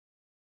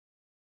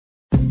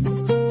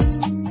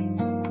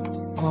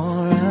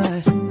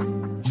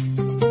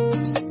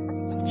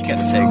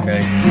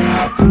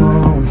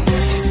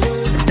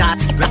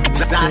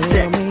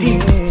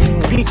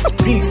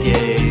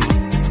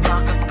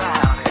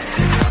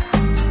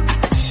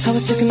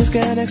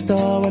girl next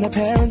door. When her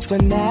parents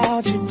went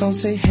out, she phone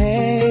say,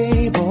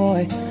 hey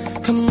boy,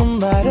 come on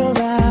right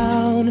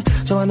around.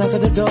 So I knock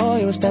at the door,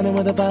 you were standing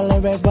with a bottle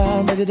of red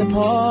wine ready to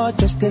pour,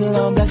 dressed in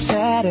long black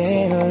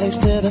satin, lace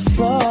to the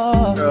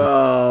floor.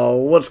 Oh,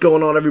 what's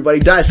going on, everybody?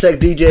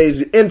 Dissect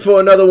DJs in for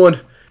another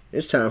one.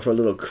 It's time for a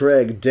little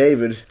Craig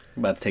David.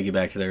 I'm about to take you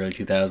back to the early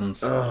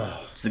 2000s.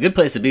 Oh. It's a good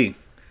place to be,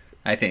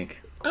 I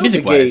think. Out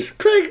Music-wise.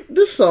 Craig,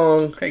 this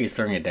song... Craig is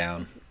throwing it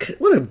down.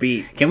 What a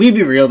beat. Can we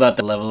be real about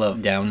the level of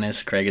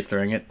downness Craig is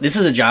throwing it? This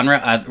is a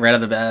genre, right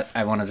off the bat,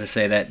 I wanted to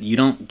say that you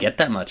don't get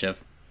that much of.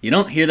 You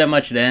don't hear that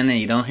much then, and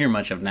you don't hear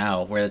much of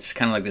now, where it's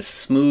kind of like this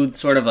smooth,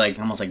 sort of like,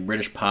 almost like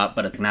British pop,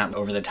 but it's not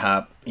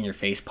over-the-top,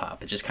 in-your-face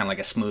pop. It's just kind of like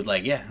a smooth,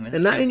 like, yeah.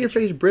 And not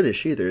in-your-face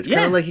British, either. It's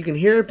kind of like you can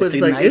hear it, but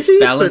it's like, nice is he?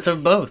 balance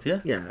of both,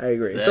 yeah. Yeah, I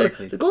agree.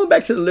 Exactly. So, going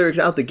back to the lyrics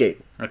out the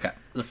gate. Okay.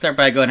 Let's start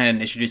by going ahead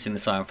and introducing the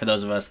song for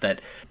those of us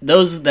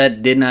those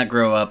that did not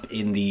grow up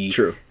in the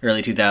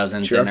early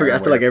 2000s. Sure, I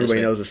feel like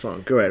everybody knows the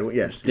song. Go ahead.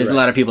 Yes. There's a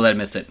lot of people that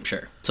missed it, I'm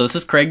sure. So this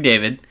is Craig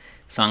David.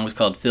 The song was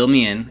called Fill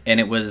Me In, and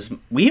it was,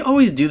 we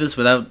always do this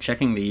without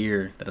checking the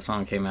year that a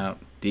song came out.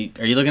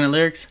 Are you looking at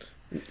lyrics?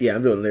 Yeah,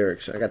 I'm doing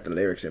lyrics. I got the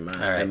lyrics in my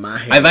hand.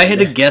 If I had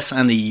to guess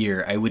on the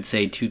year, I would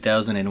say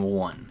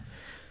 2001.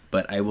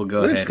 But I will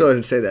go ahead. Let's go ahead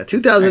and say that.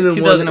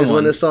 2001 is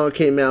when this song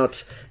came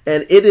out,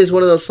 and it is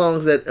one of those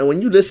songs that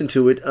when you listen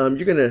to it,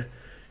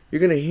 you're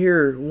gonna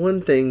hear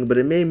one thing, but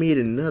it may mean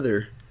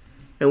another.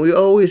 And we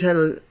always had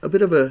a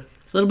bit of a...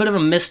 It's a little bit of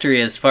a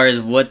mystery as far as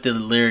what the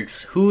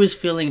lyrics, who is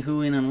filling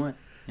who in on what,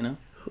 you know?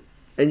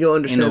 And you'll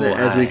understand that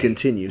as we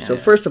continue. So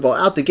first of all,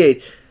 out the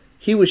gate,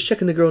 he was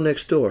checking the girl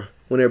next door.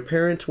 When her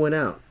parents went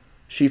out,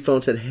 she phoned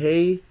and said,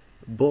 hey,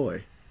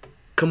 boy,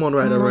 come on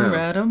right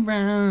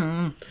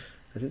around.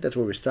 I think that's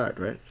where we start,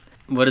 right?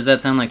 What does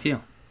that sound like to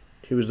you?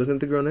 He was looking at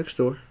the girl next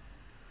door.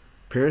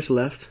 Parents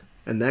left,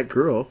 and that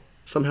girl,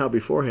 somehow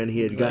beforehand,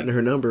 he had gotten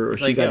her number, or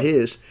she got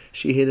his.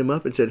 She hit him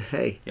up and said,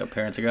 hey. Your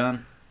parents are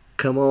gone.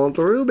 Come on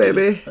through,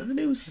 baby. Let's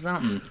do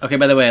something. Okay,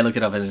 by the way, I looked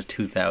it up as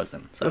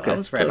 2000. So I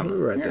was right,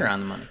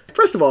 around the money.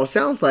 First of all, it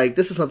sounds like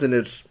this is something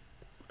that's...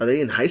 Are they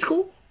in high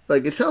school?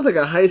 Like, it sounds like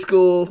a high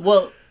school...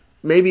 Well...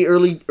 Maybe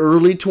early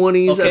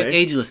 20s. Okay, it's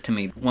ageless to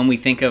me. When we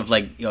think of,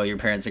 like, your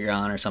parents are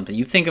gone or something,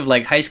 you think of,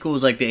 like, high school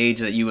is like the age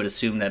that you would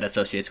assume that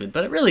associates with.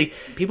 But really,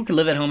 people can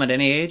live at home at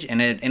any age,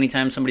 and at any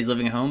time somebody's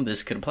living at home,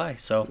 this could apply.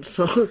 So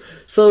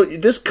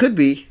this could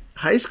be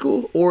high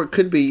school, or it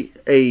could be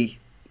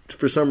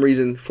for some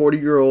reason,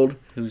 40-year-old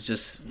who's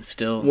just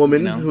still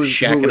woman who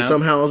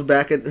somehow is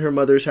back at her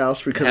mother's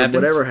house because of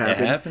whatever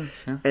happened. It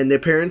happens, yeah. And their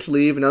parents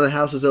leave, and now the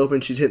house is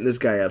open. She's hitting this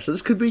guy up. So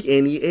this could be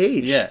any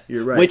age. Yeah,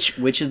 you're right.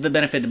 Which is the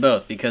benefit to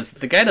both, because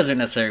the guy doesn't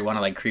necessarily want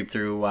to like creep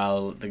through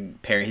while the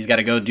parent. He's got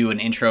to go do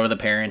an intro to the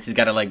parents. He's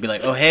got to like be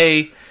like, oh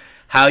hey,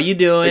 how you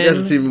doing? It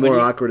doesn't seem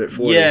more awkward at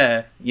 40.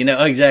 Yeah,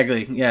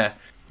 exactly. Yeah.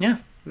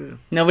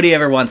 Nobody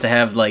ever wants to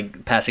have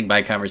like passing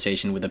by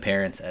conversation with the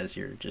parents as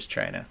you're just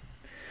trying to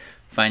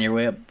find your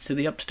way up to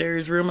the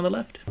upstairs room on the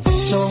left.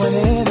 So when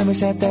then we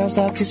sat down,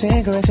 started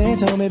kissing, caressing,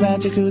 told me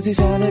about jacuzzi,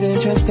 sounded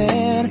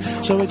interesting.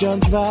 So we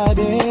jumped right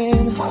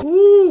in.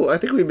 Ooh, I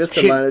think we missed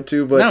a line or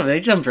two, but no, they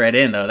jumped right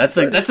in though. That's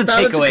the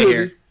takeaway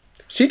here.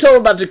 She told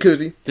him about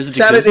jacuzzi. There's a jacuzzi?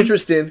 Sounded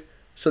interesting,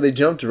 so they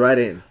jumped right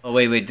in. Oh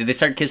wait, did they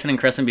start kissing and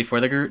caressing before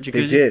the jacuzzi?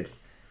 They did,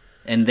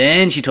 and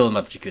then she told him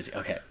about the jacuzzi.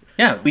 Okay.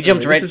 Yeah, we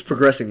jumped right. This is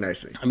progressing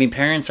nicely. I mean,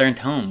 parents aren't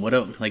home. What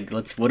are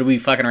we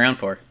fucking around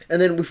for? And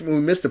then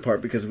we missed the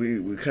part because we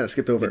kind of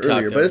skipped over it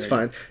earlier, but it's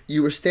fine.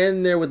 You were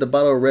standing there with a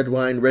bottle of red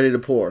wine ready to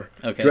pour,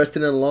 dressed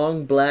in a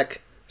long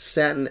black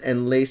satin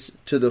and lace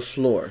to the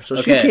floor. So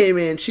she came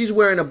in. She's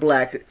wearing a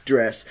black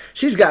dress.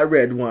 She's got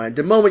red wine.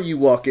 The moment you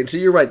walk in, so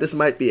you're right. This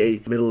might be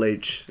a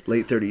middle-aged,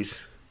 late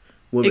 30s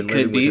woman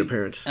living with her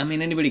parents. I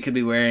mean, anybody could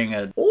be wearing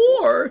a...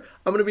 Or,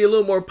 I'm going to be a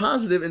little more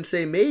positive and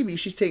say maybe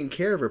she's taking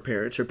care of her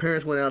parents. Her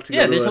parents went out to go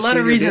to a there's a lot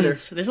of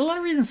reasons. Dinner. There's a lot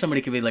of reasons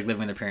somebody could be, like, living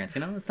with their parents,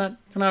 you know?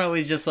 It's not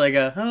always just like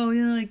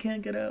I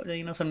can't get out.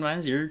 You know,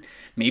 sometimes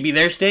maybe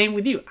they're staying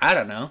with you. I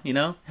don't know, you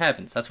know?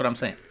 Happens. That's what I'm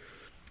saying.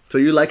 So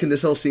you're liking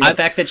this whole scene? The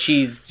fact that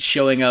she's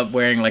showing up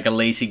wearing like a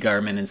lacy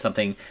garment and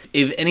something.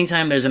 If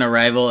anytime there's an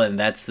arrival and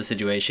that's the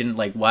situation,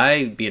 like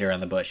why beat around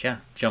the bush? Yeah,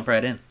 jump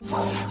right in.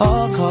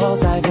 All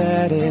calls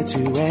diverted to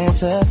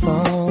answer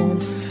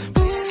phone.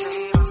 Please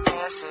leave a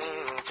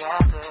message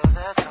after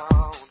the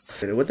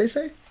tone. What'd they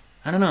say?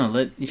 I don't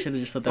know. You should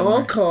have just let that.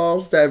 All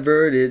calls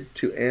diverted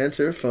to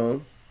answer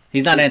phone.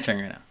 He's not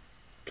answering right now.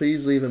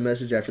 Please leave a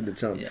message after the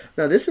tone. Yeah.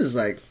 Now this is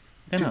like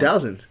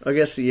 2000. I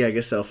guess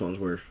cell phones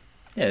were.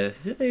 Yeah,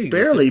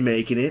 barely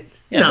making it.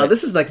 Yeah, no,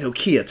 this is like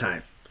Nokia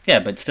time.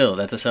 Yeah, but still,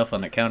 that's a cell phone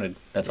that counted.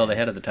 That's all they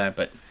had at the time.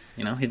 But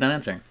he's not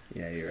answering.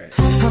 Yeah, you're right.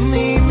 I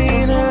mean, me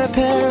and her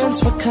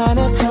parents were kind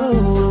of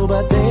cool,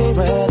 but they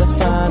were the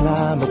fine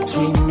line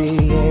between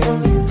me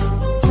and you.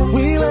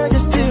 We were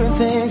just doing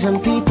things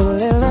and people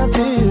in love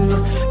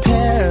do.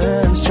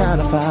 Parents trying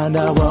to find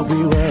out what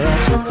we were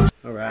up to.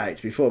 All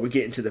right, before we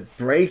get into the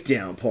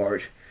breakdown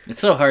part, It's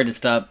so hard to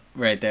stop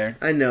right there.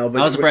 I know,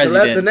 but I was surprised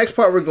the next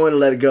part we're going to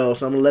let it go,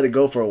 so I'm going to let it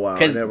go for a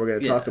while, and then we're going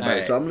to talk about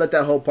it. So I'm going to let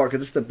that whole part,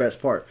 because this is the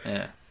best part.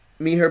 Yeah.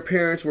 Me and her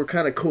parents were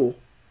kind of cool,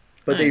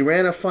 but they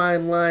ran a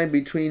fine line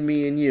between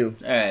me and you.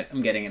 All right,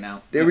 I'm getting it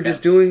now. They were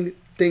just doing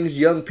things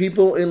young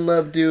people in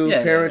love do.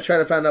 Parents trying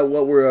to find out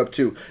what we're up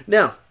to.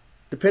 Now,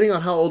 depending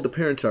on how old the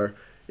parents are,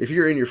 if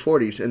you're in your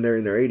 40s and they're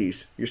in their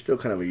 80s, you're still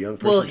kind of a young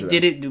person.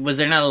 Well, was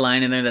there not a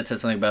line in there that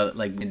said something about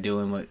like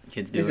doing what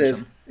kids do? It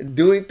says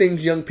doing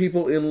things young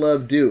people in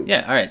love do.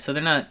 Yeah, all right. So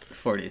they're not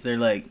 40s. They're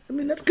like. I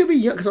mean, that could be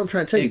young. Because I'm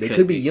trying to tell you, they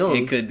could be young.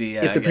 It could be.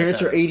 If the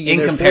parents are 80 and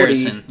they're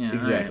 40,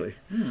 exactly.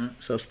 Right.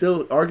 So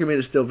still, argument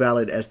is still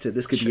valid as to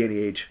this could be any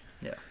age.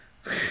 Yeah.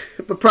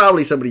 But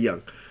probably somebody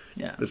young.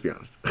 Yeah. Let's be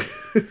honest.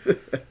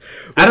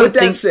 I don't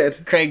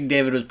think Craig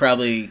David was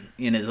probably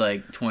in his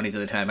like 20s at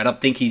the time. I don't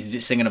think he's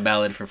just singing a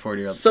ballad for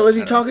 40-year-olds. So is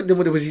he talking?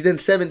 Was he then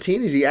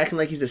 17? Is he acting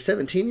like he's a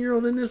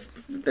 17-year-old in this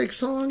like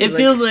song? It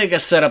feels like a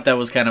setup that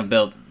was kind of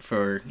built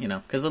for,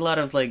 because a lot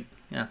of like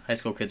high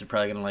school kids are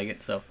probably gonna like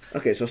it. So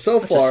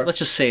far, let's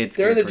just say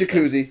they're in the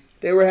jacuzzi.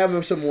 They were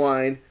having some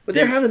wine, but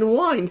they're having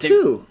wine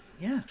too.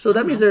 Yeah. So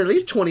that means they're at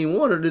least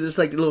 21, or do this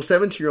like little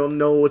 17-year-old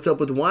know what's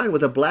up with wine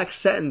with a black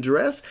satin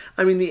dress?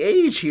 I mean, the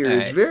age here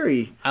is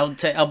very.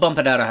 I'll bump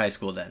it out of high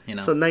school then.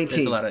 So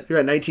 19. You're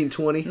at 19,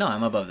 20? No,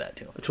 I'm above that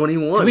too.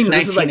 21. So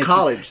this is like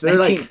college. They're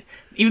 19, like.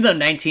 Even though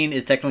 19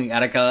 is technically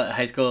out of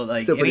high school,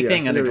 like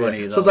anything under 20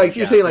 is. So like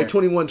you're saying like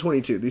 21,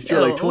 22. These two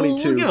are like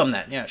 22. We'll give them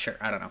that. Yeah, sure.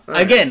 I don't know.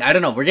 Again, I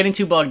don't know. We're getting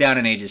too bogged down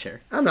in ages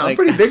here. I don't know. I'm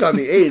pretty big on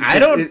the age. I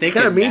don't think it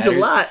kind of means matters.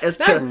 A lot as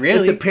to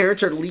if the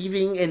parents are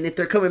leaving and if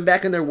they're coming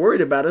back and they're worried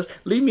about us.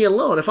 Leave me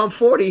alone. If I'm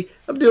 40,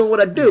 I'm doing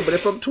what I do. But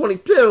if I'm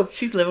 22,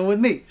 she's living with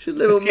me. She's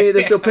living with me.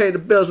 They're still paying the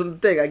bills and the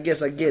thing. I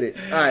guess I get it.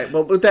 All right.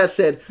 But with that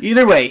said,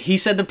 either way, he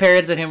said the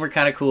parents and him were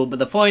kind of cool. But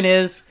the point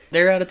is,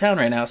 they're out of town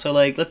right now, so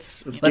like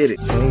let's get it.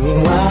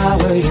 Saying, why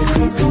were you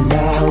creeping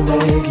down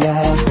late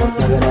last night?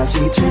 Now that I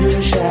see two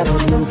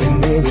shadows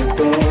moving in your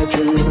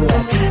bedroom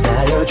light.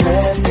 Now you're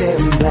dressed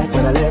in black,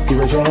 when I left you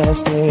were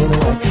dressed in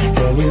white.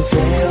 Can you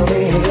feel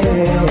me?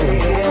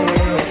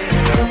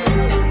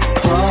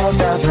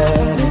 Paused, I'm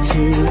ready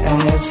to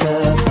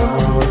answer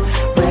phone.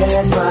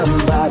 Red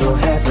wine bottle,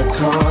 half the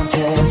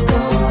contents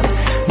gone.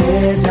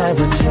 Midnight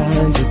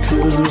return,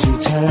 jacuzzi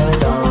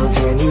turned on.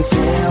 Can you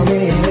feel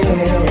me?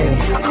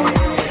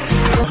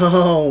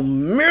 Oh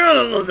man,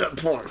 I love that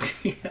part.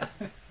 Yeah.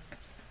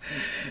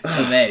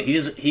 Oh man,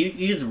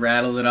 he just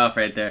rattles it off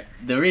right there.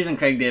 The reason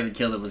Craig David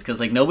killed it was because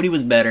like nobody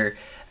was better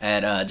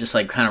at just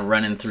like kind of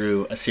running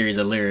through a series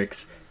of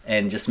lyrics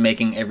and just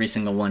making every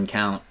single one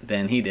count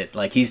than he did.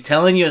 Like he's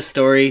telling you a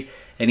story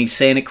and he's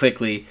saying it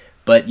quickly,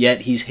 but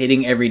yet he's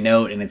hitting every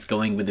note and it's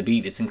going with the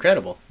beat. It's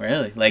incredible,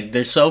 really. Like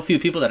there's so few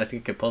people that I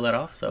think could pull that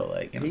off. So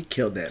like he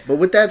killed that. But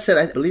with that said,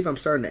 I believe I'm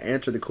starting to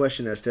answer the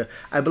question as to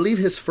I believe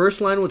his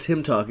first line was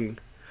him talking.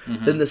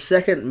 Mm-hmm. Then the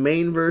second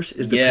main verse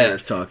is the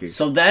parents talking.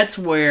 So that's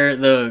where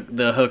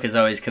the hook is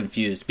always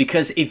confused.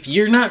 Because if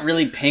you're not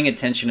really paying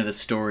attention to the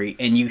story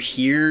and you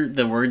hear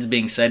the words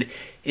being said,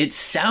 it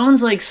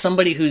sounds like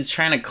somebody who's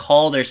trying to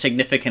call their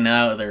significant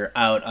other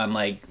out on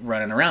like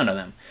running around on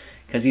them.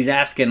 Because he's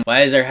asking,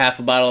 why is there half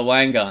a bottle of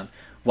wine gone?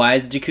 Why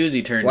is the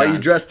jacuzzi turned on? Why are you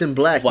dressed in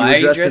black? Why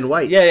you were dressed in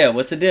white? Yeah,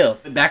 what's the deal?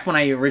 Back when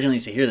I originally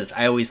used to hear this,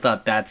 I always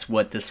thought that's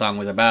what this song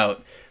was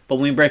about. But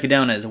when we break it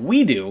down as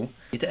we do,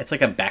 it's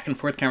like a back and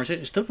forth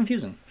conversation. It's still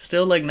confusing.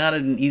 Still like not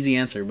an easy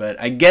answer, but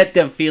I get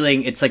the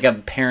feeling it's like a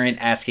parent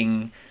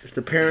asking. It's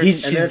the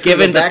parents, and then it's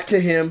given back to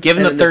him,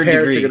 given and the third the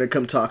parents degree. are going to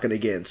come talking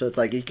again. So it's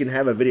like you can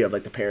have a video of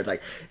like the parents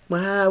like,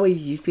 "Why were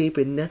you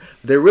creeping out?"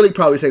 They're really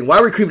probably saying, "Why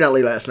were you creeping out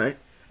late last night?"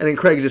 And then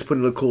Craig just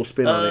putting a cool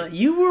spin on it.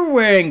 You were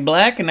wearing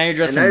black, and now you're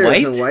dressed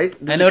in white.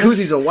 The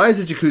jacuzzi's on. Why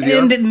is the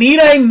jacuzzi on? And need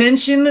I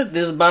mention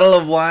this bottle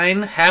of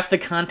wine? Half the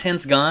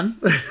contents gone.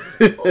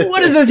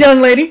 What is this,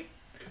 young lady?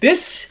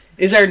 This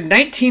is our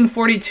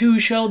 1942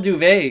 Shell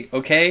Duvet,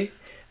 okay?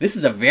 This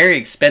is a very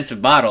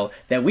expensive bottle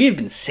that we have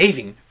been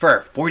saving for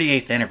our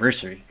 48th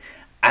anniversary.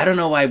 I don't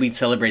know why we'd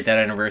celebrate that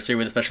anniversary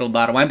with a special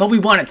bottle of wine, but we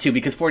wanted to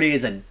because 48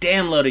 is a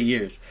damn load of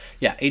years.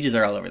 Yeah, ages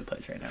are all over the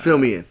place right now. Fill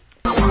me in.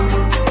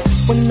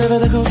 Whenever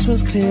the coast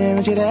was clear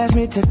and she'd ask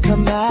me to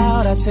come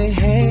out, I'd say,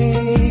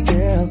 hey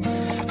girl,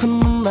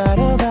 come right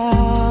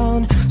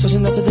around. So she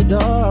knocked at the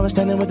door, I was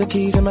standing with the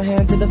keys in my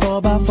hand to the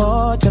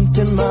 4x4. Jumped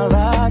in my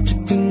ride,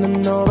 checking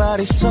and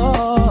nobody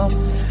saw.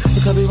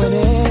 The club we went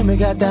in, we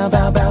got down,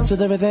 bound to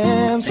the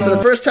rhythm. So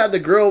the first time the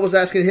girl was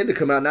asking him to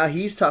come out, now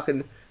he's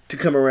talking to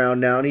come around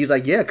now, and he's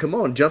like, yeah, come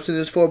on. Jumps in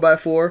his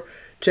 4x4,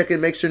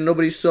 checking, make sure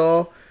nobody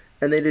saw.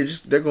 And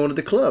they're going to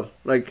the club.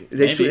 Like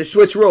they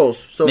switch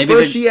roles. So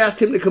first she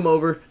asked him to come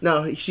over.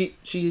 Now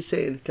she's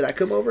saying, "Can I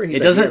come over?" He's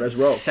doesn't let's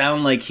roll.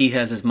 Sound like he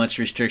has as much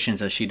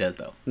restrictions as she does,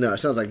 though. No, it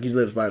sounds like he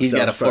lives by himself. He's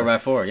got a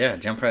 4x4. Yeah,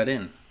 jump right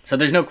in. So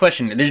there's no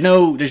question. There's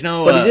no.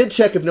 But he did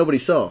check if nobody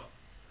saw.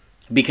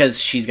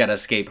 Because she's got to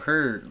escape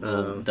her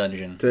little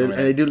dungeon. Do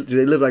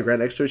they live like right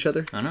next to each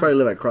other? I don't know. Probably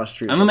live like cross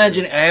streets.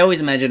 I always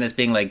imagine this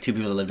being like two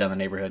people that live down the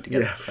neighborhood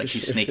together. Yeah, like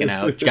she's sneaking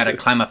out. She got to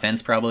climb a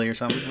fence probably or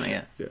something.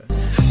 Like, yeah.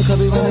 Because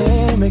we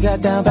went in, we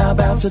got down,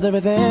 bow to the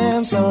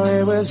rhythm. So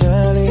it was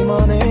early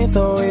morning,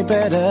 thought we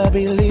better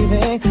be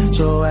leaving.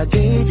 So I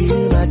gave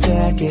you my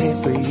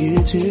jacket for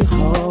you to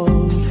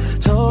hold.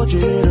 Told you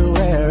to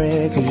wear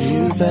it because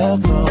you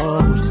felt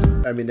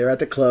cold. I mean, they're at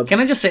the club. Can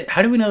I just say,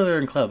 how do we know they're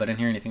in club? I didn't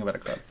hear anything about a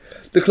club.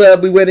 The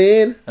club, we went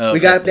in. We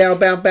got down,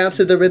 bounce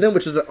to the rhythm,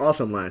 which is an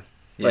awesome line.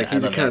 Yeah, like,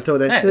 you kind of throw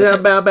that.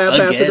 Down,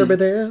 bounce to the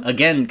rhythm.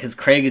 Again, because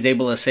Craig is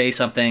able to say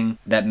something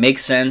that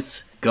makes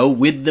sense, go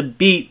with the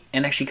beat,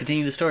 and actually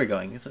continue the story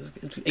going. It's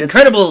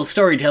incredible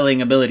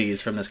storytelling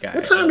abilities from this guy.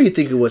 What time do you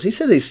think it was? He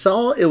said they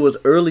saw it was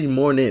early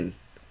morning.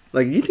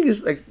 Like, you think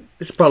it's like...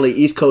 It's probably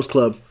East Coast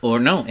club. Or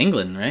no,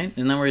 England, right?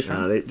 Isn't that where he's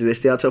from? Do they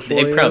stay out till 4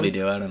 a.m.? They probably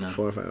do. I don't know.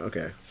 4 or 5.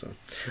 Okay. So,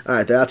 all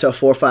right, they're out till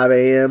 4 or 5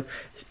 a.m.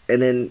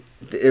 And then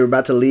they're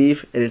about to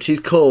leave, and then she's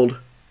cold.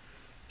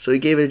 So he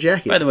gave her a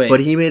jacket. By the way,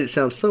 but he made it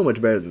sound so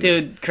much better than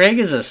dude, that. Craig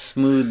is a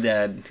smooth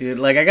dad, dude.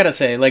 Like, I gotta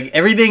say, like,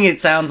 everything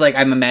it sounds like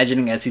I'm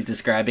imagining as he's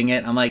describing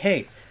it, I'm like,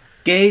 hey,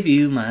 gave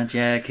you my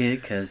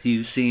jacket because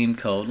you seem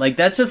cold. Like,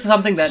 that's just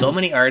something that so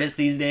many artists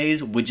these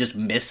days would just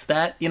miss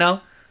that, you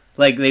know?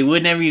 Like, they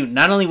would never even...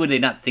 Not only would they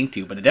not think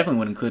to, but it definitely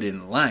would include it in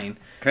the line.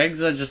 Craig's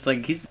just,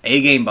 like... He's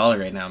A-game baller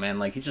right now, man.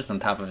 Like, he's just on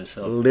top of his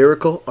self.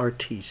 Lyrical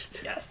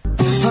artiste. Yes.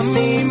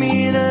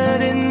 I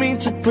didn't mean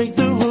to break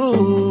the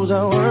rules.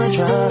 I weren't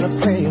trying to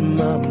play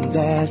mom and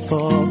dad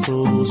for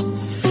fools.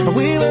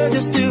 We were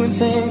just doing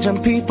things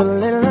young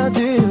people in love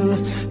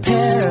do.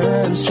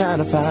 Parents trying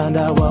to find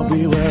out what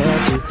we were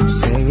up to.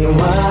 Saying,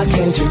 why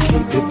can't you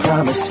keep your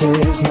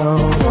promises? No,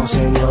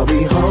 saying you'll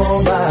be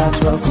home by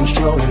 12. Come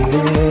strolling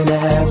in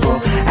at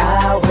 4.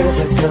 Out with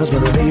the girls,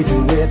 but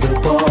leaving with the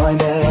boy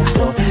next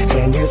door.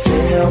 Can you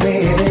feel me?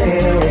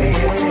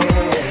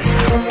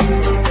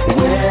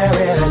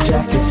 Wearing a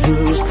jacket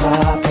whose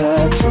property.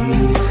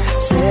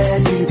 Said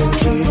you've been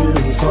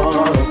queuing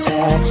for a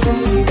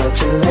taxi, but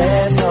you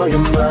left all your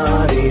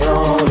money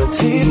on the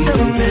TV.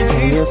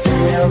 Can you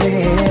feel me?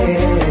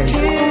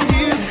 Can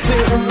you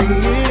feel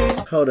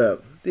me? Hold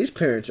up. These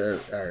parents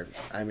are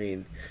I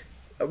mean,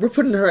 we're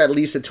putting her at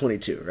least at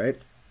 22, right?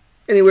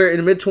 Anywhere in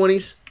the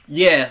mid-20s?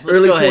 Yeah,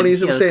 early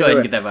 20s. Let's go ahead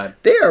and get that vibe.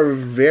 They are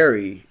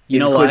very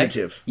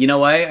inquisitive. Why? You know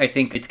why I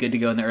think it's good to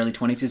go in the early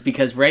 20s? Is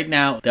because right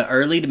now, the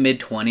early to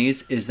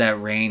mid-20s is that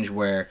range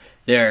where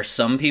there are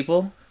some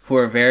people who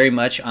are very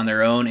much on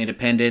their own,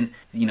 independent,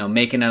 you know,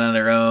 making it on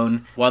their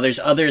own, while there's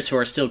others who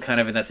are still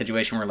kind of in that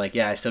situation where, like,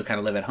 yeah, I still kind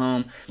of live at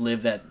home,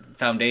 live that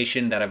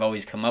foundation that I've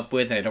always come up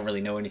with, and I don't really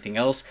know anything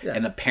else,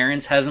 and the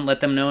parents hasn't let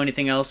them know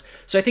anything else.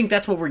 So I think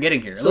that's what we're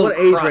getting here. So what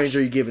age range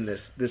are you giving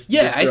this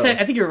yeah, this girl?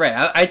 I think you're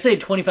right. I'd say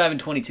 25 and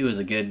 22 is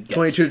a good guess.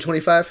 22 to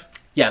 25?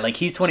 Yeah, like,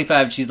 he's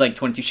 25, she's like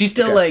 22. She's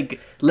still, like,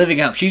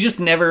 living up. She just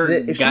never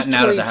gotten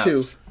out of the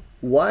house.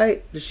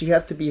 Why does she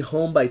have to be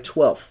home by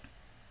 12?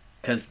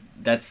 Because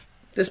that's...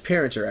 These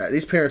parents are way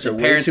too...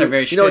 Parents are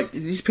very strict. You know,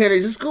 these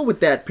parents, just go with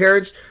that.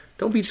 Parents,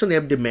 don't be so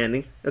damn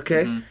demanding,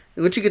 okay? Mm-hmm.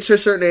 And once you get to a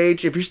certain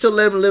age, if you're still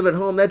letting them live at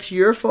home, that's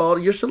your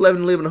fault. You're still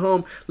letting them live at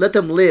home. Let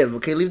them live,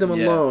 okay? Leave them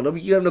alone.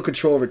 You have no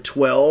control over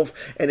 12.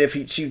 And if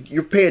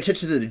you're paying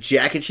attention to the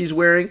jacket she's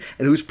wearing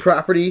and whose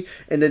property,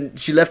 and then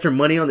she left her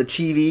money on the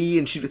TV,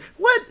 and she...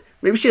 What?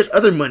 Maybe she has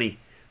other money.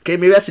 Okay,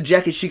 maybe that's a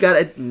jacket she got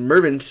at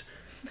Mervyn's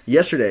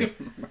yesterday.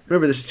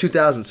 Remember, this is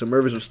 2000, so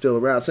Mervyn's was still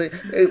around. So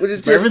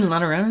Mervyn's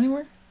not around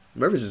anymore?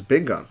 Mervyn's is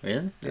been gone.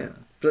 Really? Yeah.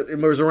 But it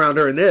was around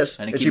during this,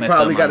 and she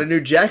probably got a new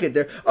jacket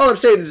there. All I'm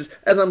saying is,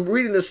 as I'm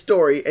reading this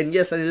story, and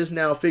yes, I just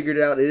now figured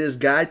out it is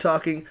guy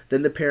talking,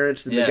 then the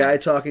parents, then the guy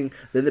talking,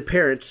 then the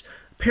parents.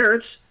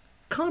 Parents,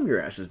 calm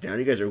your asses down.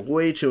 You guys are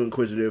way too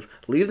inquisitive.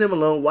 Leave them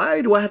alone.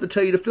 Why do I have to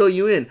tell you to fill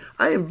you in?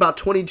 I am about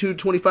 22,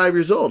 25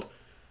 years old.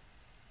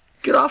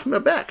 Get off my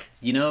back.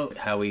 You know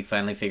how we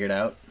finally figured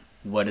out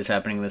what is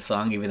happening in this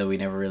song, even though we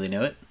never really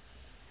knew it?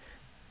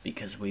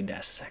 Because we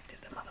dissected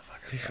the motherfucker.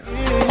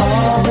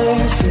 All they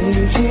seem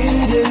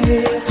to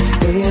do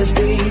is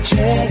be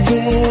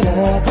checking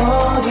up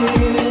on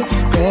you,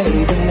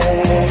 baby.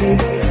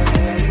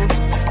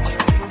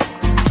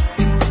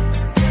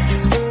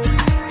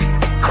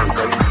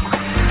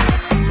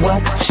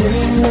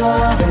 Watching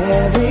your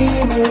every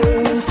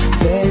move,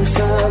 think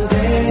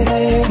someday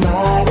they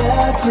might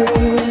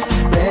approve,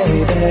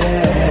 baby.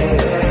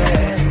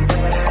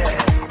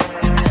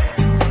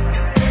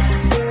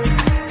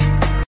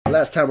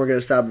 Last time we're going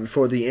to stop it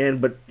before the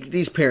end, but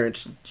these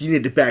parents, you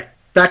need to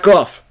back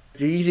off.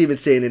 He's even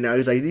saying it now.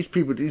 He's like,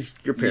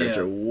 your parents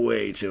are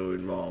way too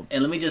involved.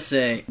 And let me just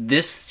say,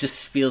 this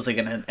just feels like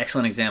an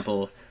excellent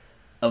example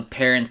of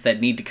parents that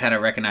need to kind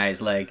of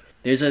recognize, like,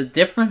 there's a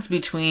difference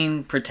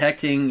between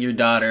protecting your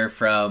daughter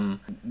from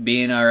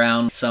being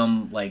around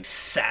some, like,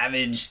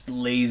 savage,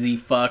 lazy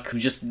fuck who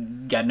just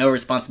got no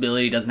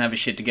responsibility, doesn't have his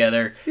shit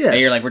together. Yeah. And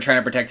you're like, we're trying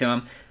to protect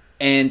him.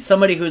 and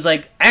somebody who's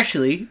like,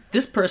 actually,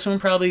 this person would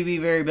probably be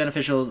very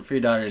beneficial for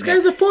your daughter. This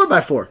guy's a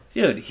 4x4.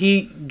 Dude,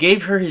 he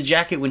gave her his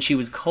jacket when she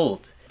was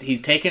cold. He's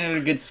taking her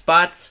to good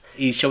spots.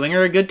 He's showing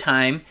her a good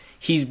time.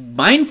 He's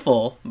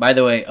mindful, by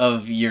the way,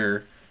 of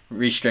your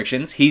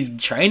restrictions. He's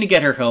trying to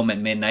get her home at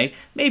midnight.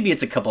 Maybe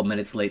it's a couple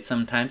minutes late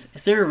sometimes.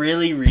 Is there a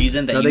really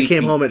reason that No, they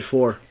came home at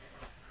 4.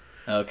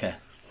 Okay.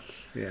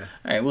 Yeah.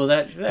 All right. Well,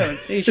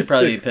 they should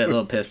probably be a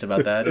little pissed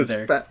about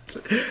that.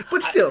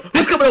 But still,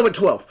 who's coming home at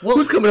 12?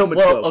 Who's coming home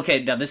at 12?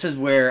 Okay. Now this is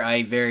where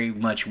I very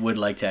much would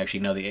like to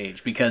actually know the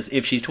age, because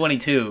if she's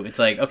 22, it's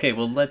like, okay,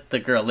 well, let the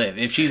girl live.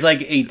 If she's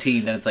like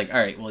 18, then it's like, all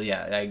right, well,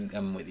 yeah,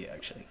 I'm with you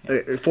actually.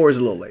 Yeah. 4 is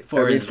a little late.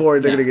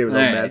 4 they're gonna give it a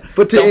little bad.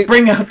 But don't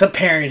bring out the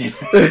parent in.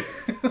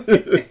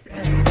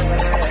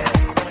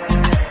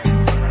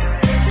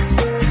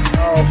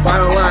 Oh,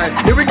 final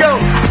line. Here we go.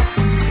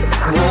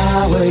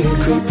 Why were you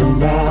creeping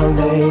round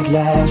late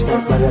last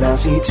night? Why did I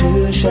see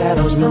 2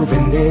 shadows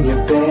moving in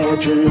your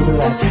bedroom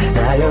light?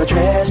 Now you're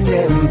dressed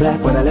in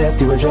black. When I left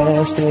you were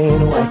dressed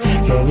in white.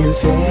 Can you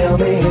feel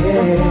me?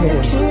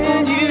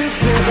 Can you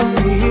feel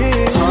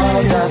me?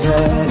 Paused, not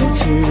ready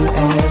to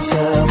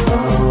answer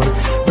phone.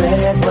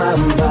 Red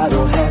wine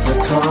bottle, half the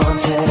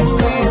context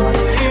gone.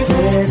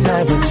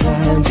 Midnight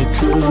return,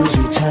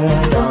 jacuzzi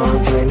turned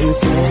on. Can you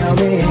feel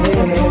me?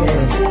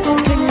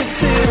 Can you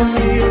feel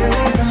me?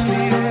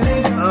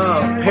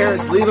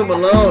 Parents, leave him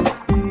alone.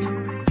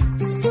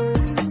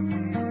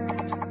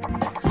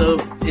 So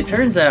it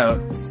turns out,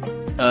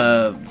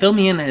 Fill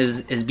Me In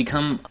has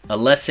become a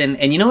lesson.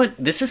 And you know what?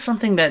 This is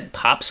something that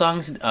pop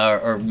songs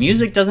or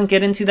music doesn't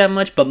get into that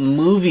much, but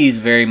movies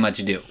very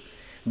much do.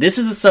 This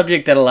is a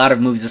subject that a lot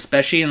of movies,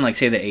 especially in, like,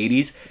 say, the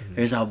 80s,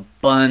 there's a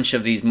bunch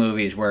of these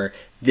movies where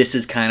this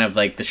is kind of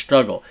like the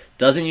struggle.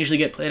 Doesn't usually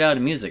get played out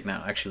in music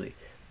now, actually.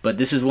 But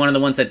this is one of the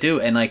ones that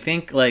do, and I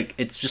think like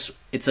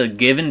it's a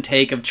give and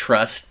take of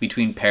trust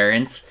between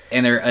parents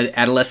and their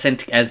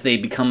adolescent as they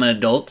become an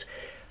adult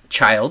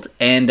child.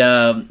 And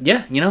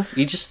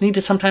you just need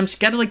to sometimes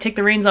gotta like take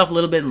the reins off a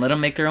little bit and let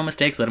them make their own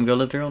mistakes, let them go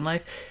live their own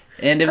life.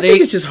 And if I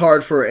think it's just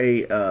hard for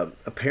a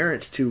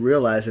parents to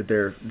realize that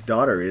their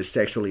daughter is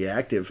sexually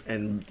active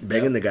and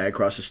banging the guy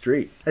across the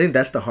street. I think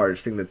that's the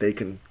hardest thing that they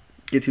can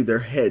get through their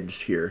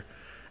heads here.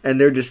 And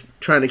they're just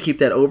trying to keep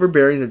that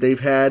overbearing that they've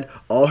had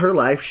all her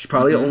life. She's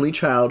probably an only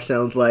child,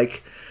 sounds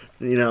like,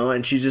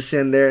 and she's just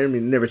sitting there. I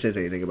mean, never says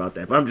anything about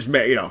that. But I'm just,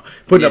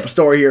 putting up a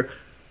story here.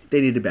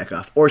 They need to back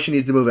off. Or she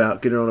needs to move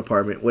out, get her own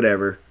apartment,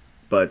 whatever.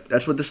 But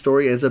that's what the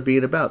story ends up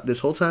being about. This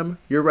whole time,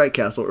 you're right,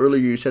 Castle.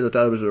 Earlier you said I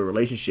thought it was a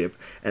relationship.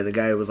 And the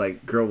guy was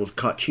like, girl was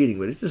caught cheating.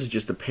 But this is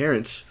just the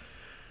parents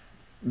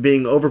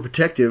being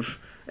overprotective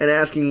and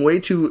asking way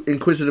too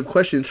inquisitive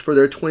questions for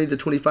their 20 to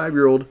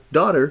 25-year-old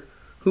daughter,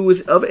 who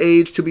was of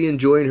age to be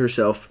enjoying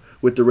herself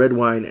with the red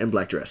wine and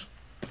black dress.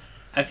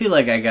 I feel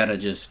like I gotta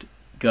just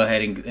go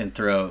ahead and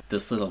throw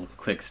this little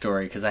quick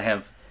story, because I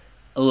have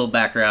a little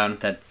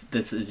background that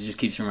just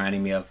keeps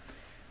reminding me of.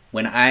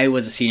 When I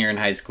was a senior in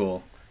high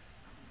school,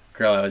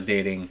 girl I was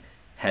dating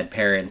had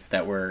parents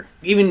that were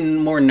even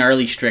more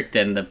gnarly strict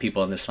than the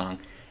people in this song.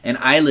 And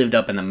I lived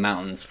up in the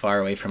mountains, far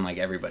away from like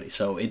everybody,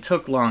 so it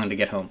took long to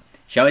get home.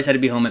 She always had to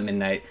be home at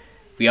midnight.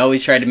 We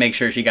always tried to make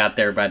sure she got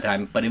there by the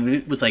time, but if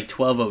it was like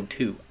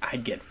 12:02,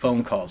 I'd get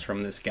phone calls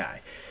from this guy.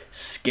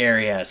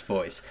 Scary-ass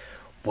voice.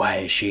 Why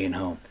is she in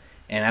home?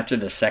 And after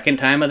the second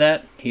time of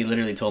that, he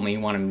literally told me he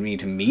wanted me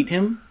to meet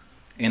him,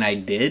 and I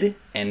did,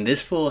 and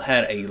this fool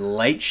had a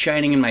light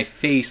shining in my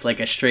face like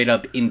a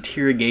straight-up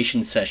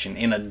interrogation session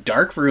in a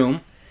dark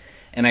room,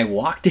 and I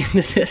walked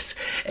into this,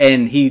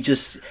 and he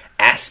just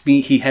asked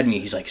me,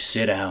 he's like,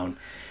 sit down.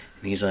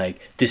 And he's like,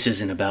 this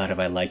isn't about if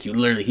I like you.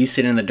 Literally, he's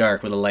sitting in the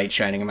dark with a light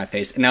shining in my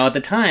face. Now, at the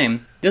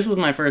time, this was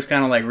my first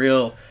kind of like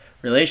real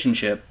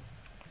relationship.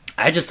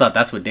 I just thought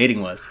that's what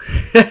dating was.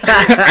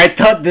 I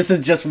thought this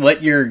is just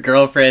what your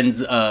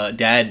girlfriend's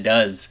dad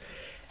does.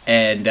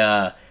 And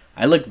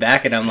I looked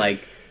back and I'm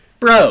like,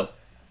 bro,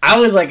 I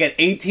was like an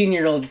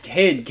 18-year-old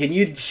kid. Can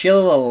you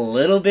chill a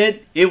little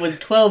bit? It was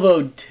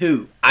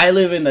 12:02. I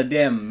live in the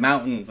damn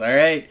mountains, all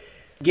right?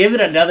 Give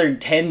it another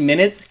 10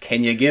 minutes.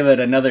 Can you give it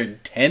another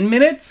 10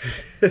 minutes?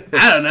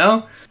 I don't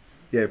know.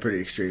 Yeah, pretty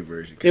extreme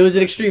version. It was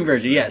an extreme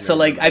version, yeah. So,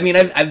 like, I mean,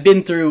 I've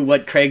been through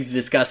what Craig's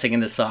discussing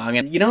in the song.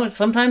 And,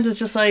 sometimes it's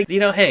just like,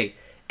 hey.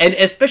 And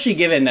especially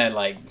given that,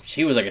 like,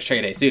 she was like a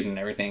straight A student and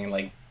everything.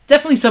 Like,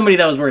 definitely somebody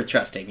that was worth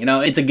trusting.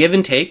 It's a give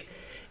and take.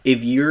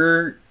 If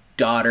your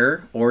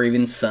daughter or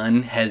even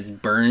son has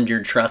burned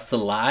your trust a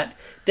lot,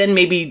 then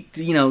maybe,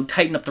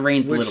 tighten up the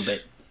reins a little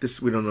bit.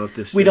 We don't know if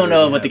this... We don't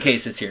know what the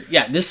case is here.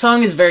 Yeah, this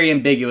song is very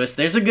ambiguous.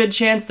 There's a good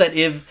chance that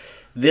if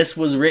this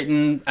was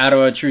written out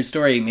of a true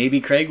story, maybe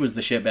Craig was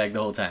the shitbag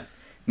the whole time.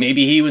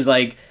 Maybe he was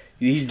like,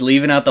 he's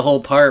leaving out the whole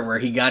part where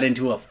he got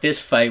into a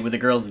fist fight with the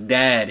girl's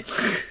dad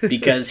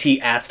because he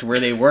asked where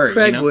they were.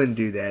 Craig wouldn't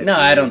do that. No,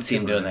 I don't see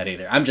him doing that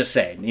either. I'm just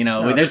saying,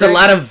 there's Craig... a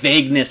lot of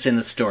vagueness in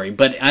the story.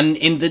 But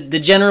in the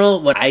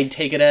general, what I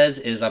take it as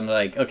is I'm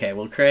like, okay,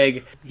 well,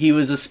 Craig, he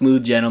was a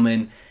smooth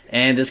gentleman.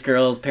 And this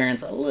girl's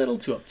parents a little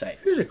too uptight.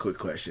 Here's a quick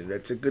question.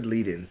 That's a good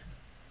lead-in.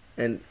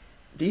 And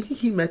Do you think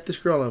he met this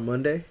girl on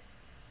Monday,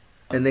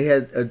 and they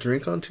had a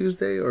drink on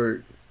Tuesday,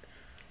 or?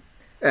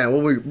 Yeah,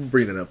 we'll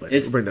bring that up later.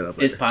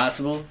 It's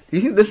possible.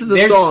 You think this is the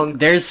song?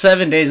 There's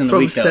 7 days in the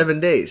week, though. From 7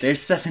 days. There's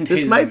 7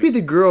 days. This might be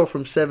the girl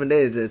from 7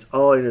 days. It's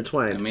all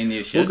intertwined. I mean,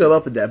 you should. We'll go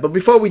up with that. But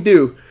before we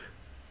do,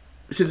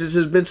 since this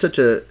has been such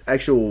a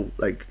actual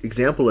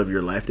example of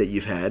your life that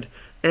you've had,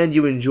 and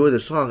you enjoy the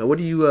song, what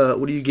are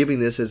you giving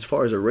this as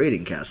far as a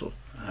rating, Castle?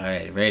 All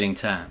right, rating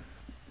time.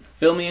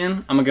 Fill me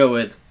in. I'm gonna go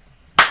with.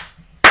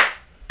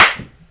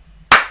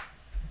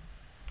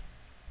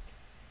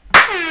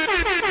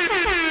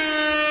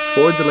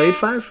 4 delayed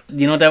 5?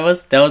 You know what that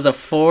was? That was a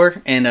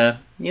 4 and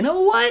a. You know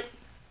what?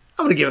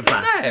 I'm gonna give it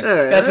 5.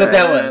 That's what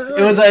that was.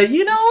 It was a.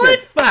 You know what?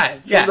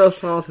 5. Some of those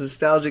songs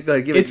nostalgic. Go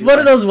ahead, give it. It's one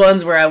of those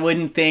ones where I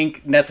wouldn't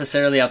think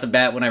necessarily out the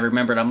bat when I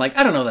remembered. I'm like,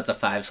 I don't know, that's a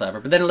 5 slapper.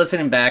 But then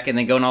listening back and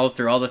then going all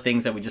through all the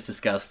things that we just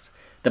discussed,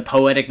 the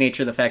poetic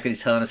nature, the fact that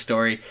he's telling a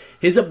story,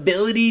 his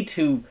ability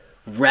to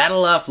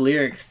rattle off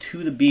lyrics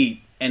to the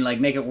beat and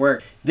make it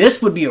work.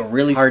 This would be a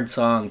really hard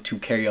song to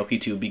karaoke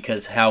to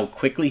because how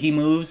quickly he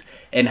moves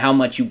and how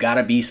much you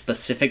gotta be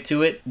specific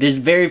to it. There's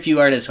very few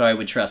artists who I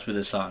would trust with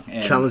this song.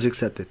 And challenge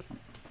accepted.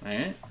 All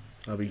right.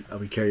 I'll be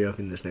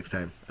karaokeing this next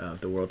time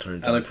the world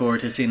turns. I look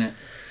forward to seeing it.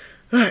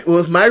 All right. Well,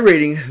 with my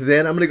rating,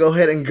 then I'm gonna go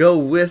ahead and go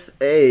with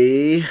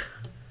a.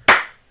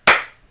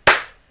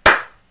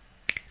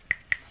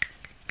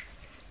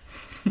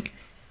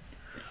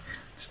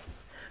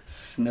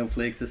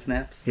 Snowflakes of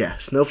snaps? Yeah,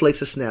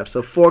 snowflakes of snaps.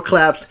 So 4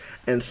 claps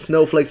and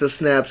snowflakes of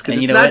snaps.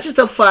 Because it's not just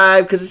a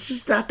 5, because it's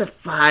just not the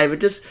 5. It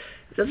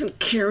doesn't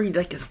carry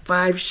like a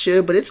 5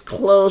 should, but it's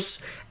close.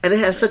 And it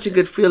has such a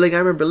good feeling. I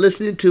remember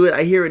listening to it.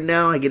 I hear it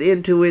now. I get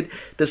into it.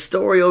 The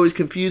story always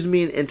confused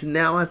me. And to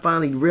now I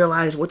finally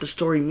realize what the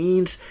story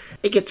means.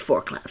 It gets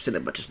 4 claps and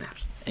a bunch of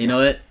snaps. You know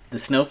what? The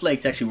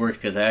snowflakes actually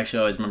worked because I actually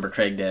always remember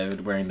Craig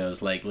David wearing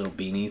those little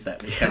beanies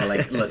that was kind of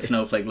like a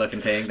snowflake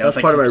looking thing. That was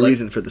part of my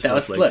reason for the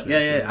snowflakes. That was slick.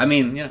 Yeah. I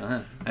mean,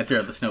 I threw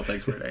out the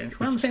snowflakes word.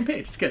 We're on the same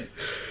page. It's good.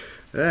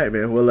 All right,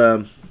 man.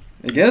 Well,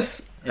 I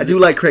guess I do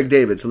like Craig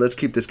David, so let's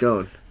keep this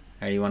going.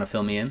 All right, you want to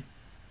fill me in?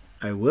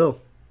 I will.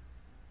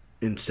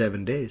 In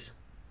 7 days.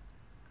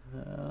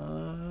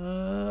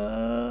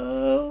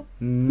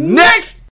 Next.